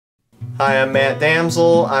Hi, I'm Matt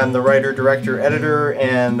Damsel. I'm the writer, director, editor,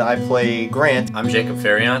 and I play Grant. I'm Jacob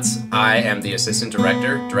Fariance. I am the assistant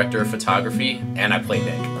director, director of photography, and I play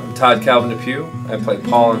Nick. I'm Todd Calvin Depew. I play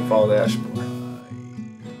Paul in Follow the Ashboard.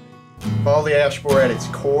 Follow the Ashboard at its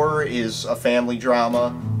core is a family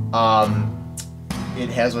drama. It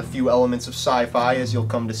has a few elements of sci-fi, as you'll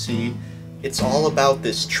come to see. It's all about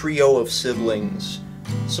this trio of siblings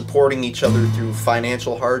supporting each other through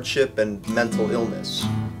financial hardship and mental illness.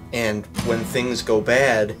 And when things go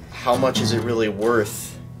bad, how much is it really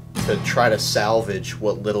worth to try to salvage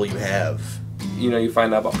what little you have? You know, you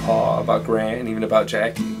find out about Paul, about Grant, and even about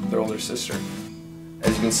Jackie, their older sister.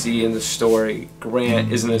 As you can see in the story,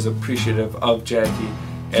 Grant isn't as appreciative of Jackie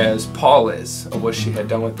as Paul is of what she had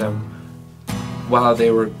done with them while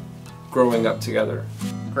they were growing up together.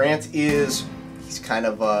 Grant he's kind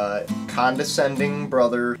of a condescending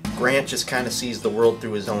brother. Grant just kind of sees the world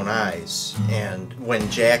through his own eyes. And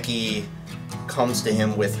when Jackie comes to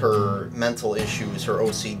him with her mental issues, her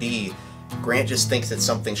OCD, Grant just thinks it's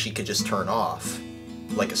something she could just turn off,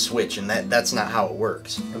 like a switch, and that's not how it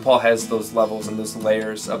works. And Paul has those levels and those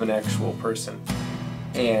layers of an actual person.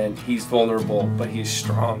 And he's vulnerable, but he's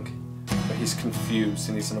strong. But he's confused,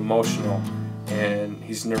 and he's emotional, and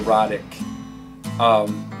he's neurotic.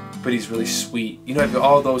 But he's really sweet. You know,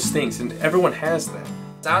 all those things, and everyone has that.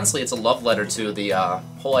 Honestly, it's a love letter to the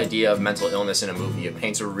whole idea of mental illness in a movie. It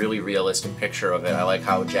paints a really realistic picture of it. I like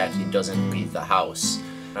how Jackie doesn't leave the house.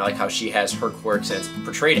 I like how she has her quirks, and it's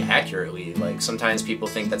portrayed accurately. Like, sometimes people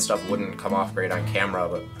think that stuff wouldn't come off great on camera,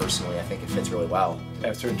 but personally, I think it fits really well.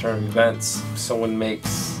 After a turn of events, someone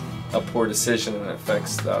makes a poor decision and it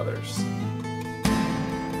affects the others.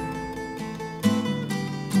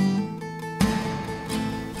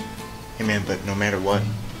 Hey man, but no matter what,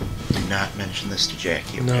 do not mention this to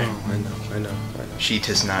Jackie, okay? No, I know. She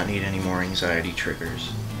does not need any more anxiety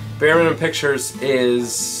triggers. Bare Minimum Pictures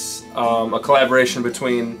is a collaboration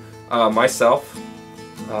between myself,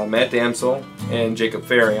 Matt Damsel, and Jacob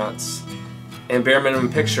Fariance. And Bare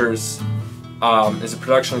Minimum Pictures is a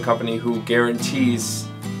production company who guarantees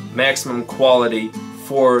maximum quality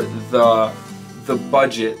for the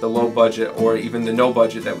budget, the low budget, or even the no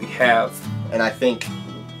budget that we have. And I think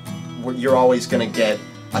you're always going to get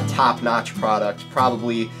a top-notch product,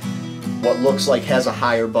 probably what looks like has a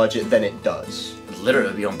higher budget than it does.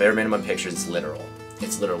 Literally, you know, Bare Minimum Pictures, it's literal.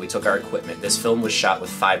 It's literal. We took our equipment. This film was shot with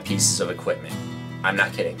 5 pieces of equipment. I'm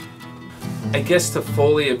not kidding. I guess to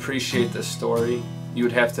fully appreciate the story, you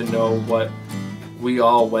would have to know what we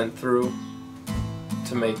all went through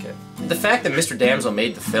to make it. The fact that Mr. Damsel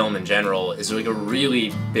made the film in general is like a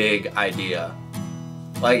really big idea.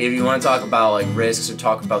 Like, if you want to talk about like risks or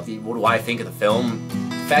talk about what do I think of the film,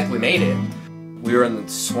 the fact that we made it. We were in the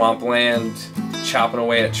swampland, chopping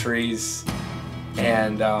away at trees,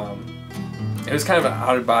 and it was kind of an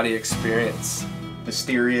out-of-body experience.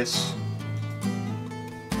 Mysterious,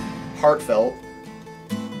 heartfelt,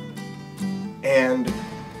 and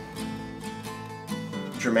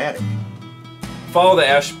dramatic. Follow the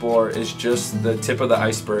Ashboard is just the tip of the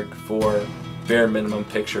iceberg for Bare Minimum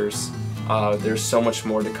Pictures. There's so much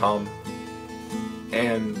more to come,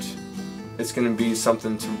 and it's going to be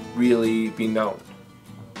something to really be known.